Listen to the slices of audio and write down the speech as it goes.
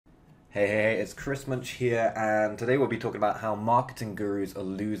Hey, it's Chris Munch here, and today we'll be talking about how marketing gurus are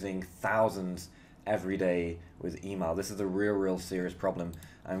losing thousands every day with email. This is a real serious problem.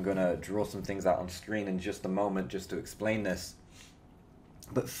 I'm going to draw some things out on screen in just a moment just to explain this.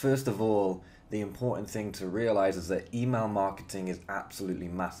 But first of all, the important thing to realize is that email marketing is absolutely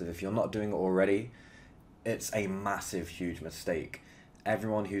massive. If you're not doing it already, it's a massive, huge mistake.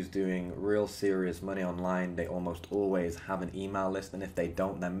 Everyone who's doing real serious money online, they almost always have an email list, and if they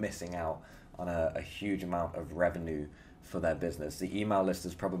don't, they're missing out on a huge amount of revenue for their business. The email list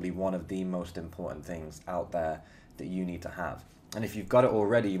is probably one of the most important things out there that you need to have. And if you've got it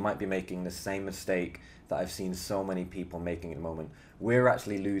already, you might be making the same mistake that I've seen so many people making at the moment. We're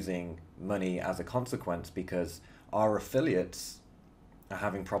actually losing money as a consequence because our affiliates are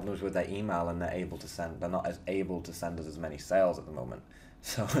having problems with their email, and they're not as able to send us as many sales at the moment.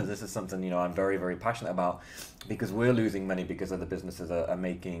 So this is something, I'm very passionate about, because we're losing money because other businesses are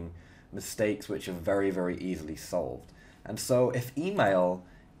making mistakes which are very easily solved. And so if email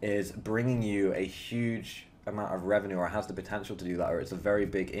is bringing you a huge amount of revenue, or has the potential to do that, or it's a very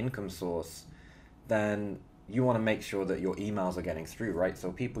big income source, then you want to make sure that your emails are getting through, right?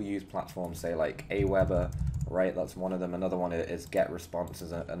 So people use platforms, say like Aweber, right? That's one of them. Another one is GetResponse,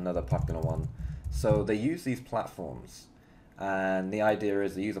 is another popular one. So they use these platforms, and the idea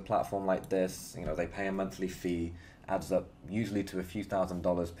is they use a platform like this, they pay a monthly fee, adds up usually to a few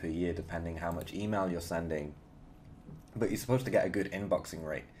 $1,000s per year, depending how much email you're sending. But you're supposed to get a good inboxing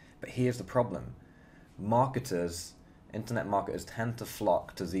rate. But here's the problem. Internet marketers tend to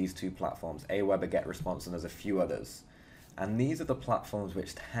flock to these two platforms, Aweber, GetResponse, and there's a few others. And these are the platforms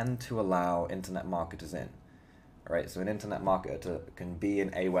which tend to allow internet marketers in. Right? So an internet marketer can be in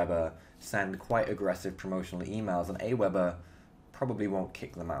Aweber, send quite aggressive promotional emails, and Aweber probably won't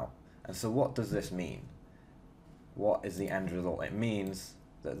kick them out. And so what does this mean? What is the end result? It means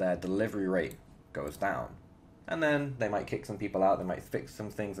that their delivery rate goes down. And then they might kick some people out, they might fix some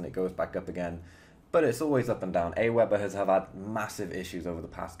things, and it goes back up again. But it's always up and down. Aweber have had massive issues over the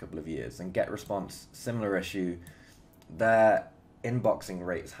past couple of years, and GetResponse, similar issue. Their inboxing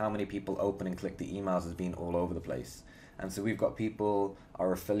rates, how many people open and click the emails, has been all over the place. And so we've got people,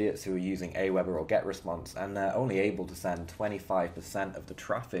 our affiliates, who are using Aweber or GetResponse, and they're only able to send 25% of the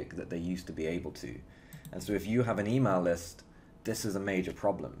traffic that they used to be able to. And so if you have an email list, this is a major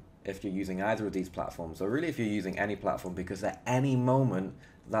problem if you're using either of these platforms, or really if you're using any platform, because at any moment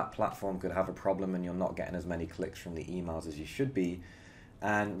that platform could have a problem and you're not getting as many clicks from the emails as you should be.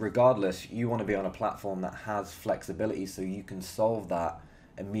 And regardless, you want to be on a platform that has flexibility so you can solve that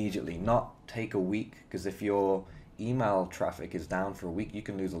immediately, not take a week, because if your email traffic is down for a week, you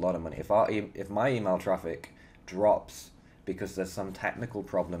can lose a lot of money. If my email traffic drops because there's some technical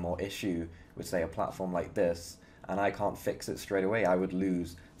problem or issue with, say, a platform like this, and I can't fix it straight away, I would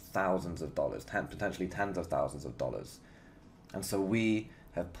lose thousands of dollars, potentially tens of thousands of dollars. And so we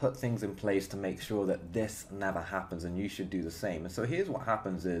have put things in place to make sure that this never happens, and you should do the same. And so here's what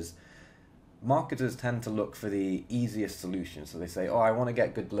happens is marketers tend to look for the easiest solution. So they say, oh, I want to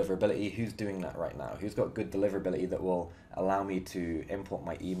get good deliverability. Who's doing that right now? Who's got good deliverability that will allow me to import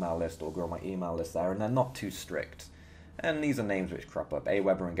my email list or grow my email list there? And they're not too strict. And these are names which crop up,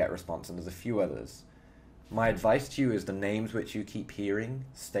 Aweber and GetResponse, and there's a few others. My advice to you is the names which you keep hearing,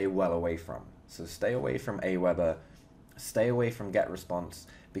 stay well away from. So stay away from Aweber, stay away from GetResponse,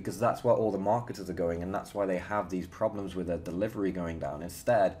 because that's where all the marketers are going, and that's why they have these problems with their delivery going down.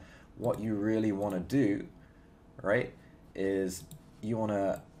 Instead, what you really want to do, right, is you want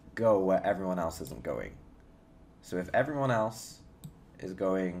to go where everyone else isn't going. So if everyone else is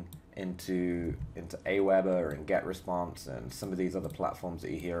going into Aweber and GetResponse and some of these other platforms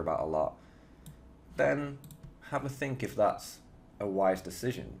that you hear about a lot, then have a think if that's a wise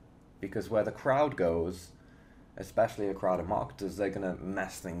decision. Because where the crowd goes, especially a crowd of marketers, they're going to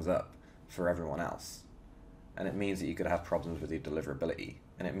mess things up for everyone else. And it means that you could have problems with your deliverability.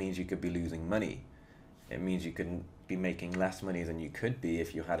 And it means you could be losing money. It means you could be making less money than you could be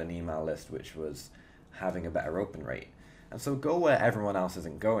if you had an email list which was having a better open rate. And so go where everyone else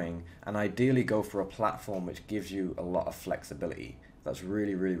isn't going, and ideally go for a platform which gives you a lot of flexibility. That's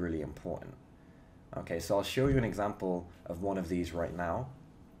really important. Okay, so I'll show you an example of one of these right now,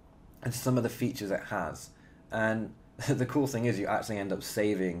 and some of the features it has. And the cool thing is you actually end up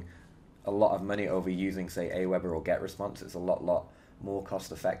saving a lot of money over using, say, Aweber or GetResponse. It's a lot more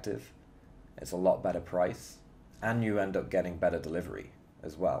cost effective. It's a lot better price, and you end up getting better delivery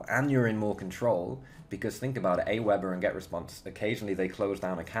as well. And you're in more control, because think about it, Aweber and GetResponse, occasionally they close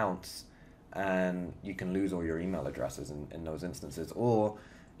down accounts and you can lose all your email addresses in those instances, or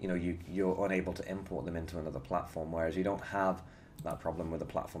you're unable to import them into another platform, whereas you don't have that problem with the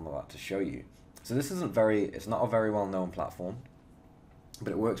platform I'm about to show you. So this it's not a very well-known platform,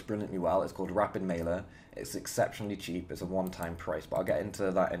 but it works brilliantly well. It's called Rapid Mailer. It's exceptionally cheap. It's a one-time price, but I'll get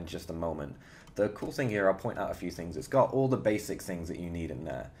into that in just a moment. The cool thing here, I'll point out a few things. It's got all the basic things that you need in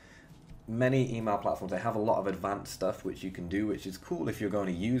there. Many email platforms, they have a lot of advanced stuff which you can do, which is cool if you're going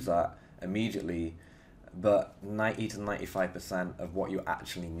to use that immediately, but 90 to 95% of what you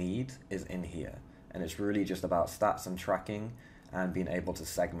actually need is in here. And it's really just about stats and tracking and being able to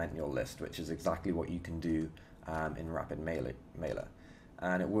segment your list, which is exactly what you can do in Rapid Mailer.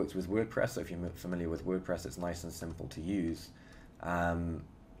 And it works with WordPress, so if you're familiar with WordPress, it's nice and simple to use.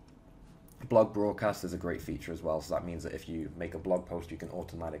 Blog broadcast is a great feature as well, so that means that if you make a blog post, you can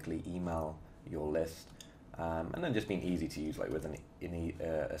automatically email your list. And then just being easy to use, like with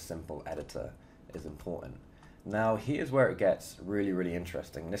a simple editor, is important. Now, here's where it gets really, really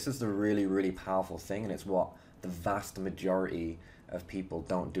interesting. This is the really, really powerful thing, and it's what the vast majority of people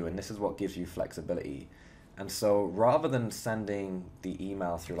don't do, and this is what gives you flexibility. And so rather than sending the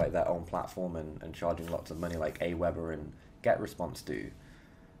email through like their own platform and charging lots of money like Aweber and GetResponse do,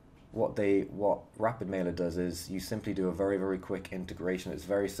 what Rapid Mailer does is you simply do a very, very quick integration. It's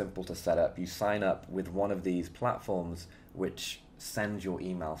very simple to set up. You sign up with one of these platforms which sends your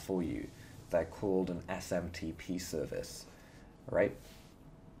email for you. They're called an SMTP service, right?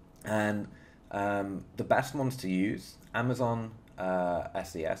 And the best ones to use, Amazon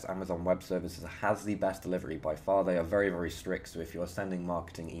SES, Amazon Web Services, has the best delivery by far. They are very, very strict. So if you're sending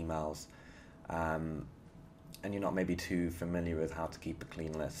marketing emails and you're not maybe too familiar with how to keep a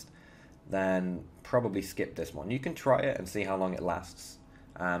clean list, then probably skip this one. You can try it and see how long it lasts,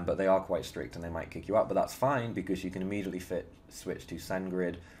 but they are quite strict and they might kick you out, but that's fine because you can immediately switch to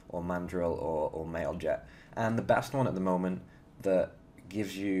SendGrid or Mandrill or MailJet. And the best one at the moment that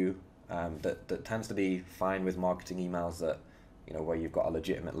gives you, that tends to be fine with marketing emails that, you know, where you've got a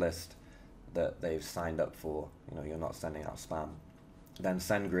legitimate list that they've signed up for, you know, you're not sending out spam, then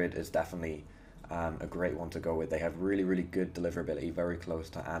SendGrid is definitely a great one to go with. They have really, really good deliverability, very close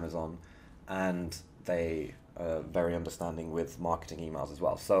to Amazon, and they are very understanding with marketing emails as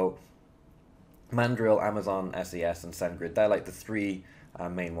well. So Mandrill, Amazon SES, and SendGrid, they're like the three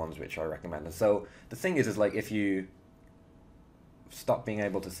main ones which I recommend. And so the thing is like if you stop being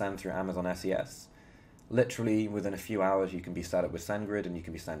able to send through Amazon SES, literally within a few hours you can be set up with SendGrid and you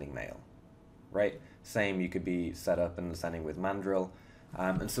can be sending mail, right? Same, you could be set up and sending with Mandrill.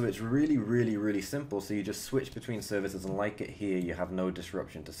 And so it's really, really, really simple. So you just switch between services, and like it here, you have no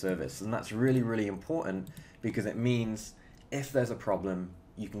disruption to service. And that's really, really important because it means if there's a problem,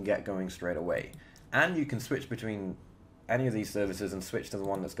 you can get going straight away. And you can switch between any of these services and switch to the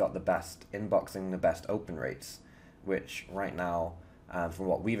one that's got the best inboxing, the best open rates, which right now, from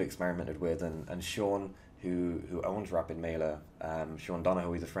what we've experimented with, and Sean, who owns Rapid Mailer, Sean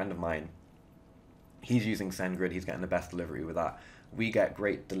Donahoe, he's a friend of mine, he's using SendGrid, he's getting the best delivery with that. We get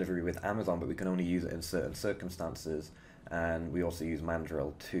great delivery with Amazon, but we can only use it in certain circumstances. And we also use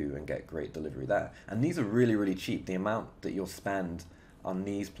Mandrill too and get great delivery there. And these are really, really cheap. The amount that you'll spend on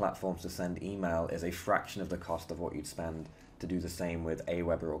these platforms to send email is a fraction of the cost of what you'd spend to do the same with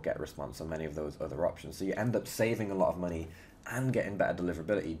Aweber or GetResponse or many of those other options. So you end up saving a lot of money and getting better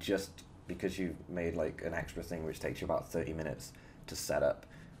deliverability just because you've made like an extra thing which takes you about 30 minutes to set up,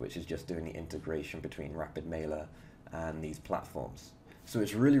 which is just doing the integration between Rapid Mailer and these platforms. So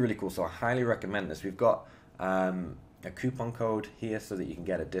it's really, really cool. So I highly recommend this. We've got a coupon code here so that you can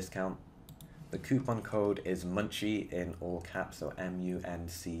get a discount. The coupon code is Munchie in all caps, so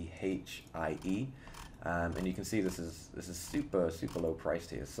MUNCHIE. And you can see this is super, super low priced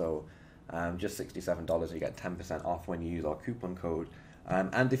here. So just $67, you get 10% off when you use our coupon code.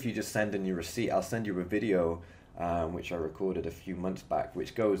 And if you just send in your receipt, I'll send you a video which I recorded a few months back,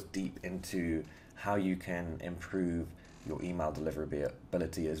 which goes deep into how you can improve your email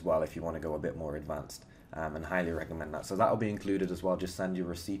deliverability as well if you want to go a bit more advanced, and highly recommend that. So that'll be included as well. Just send your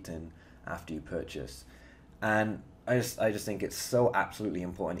receipt in after you purchase. And I just think it's so absolutely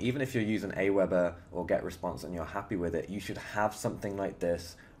important. Even if you're using Aweber or GetResponse and you're happy with it, you should have something like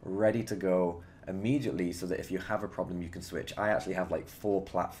this ready to go immediately so that if you have a problem, you can switch. I actually have like 4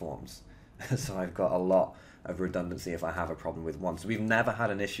 platforms, so I've got a lot of redundancy if I have a problem with one. So we've never had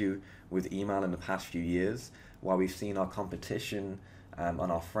an issue with email in the past few years, while we've seen our competition and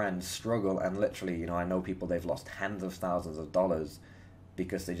our friends struggle, and literally, you know, I know people, they've lost tens of thousands of dollars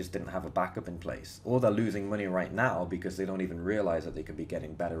because they just didn't have a backup in place, or they're losing money right now because they don't even realize that they could be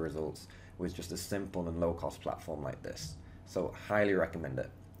getting better results with just a simple and low cost platform like this. So highly recommend it.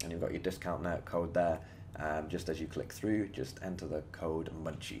 And you've got your discount now code there. Just as you click through, just enter the code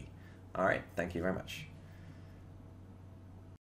Munchie. All right, thank you very much.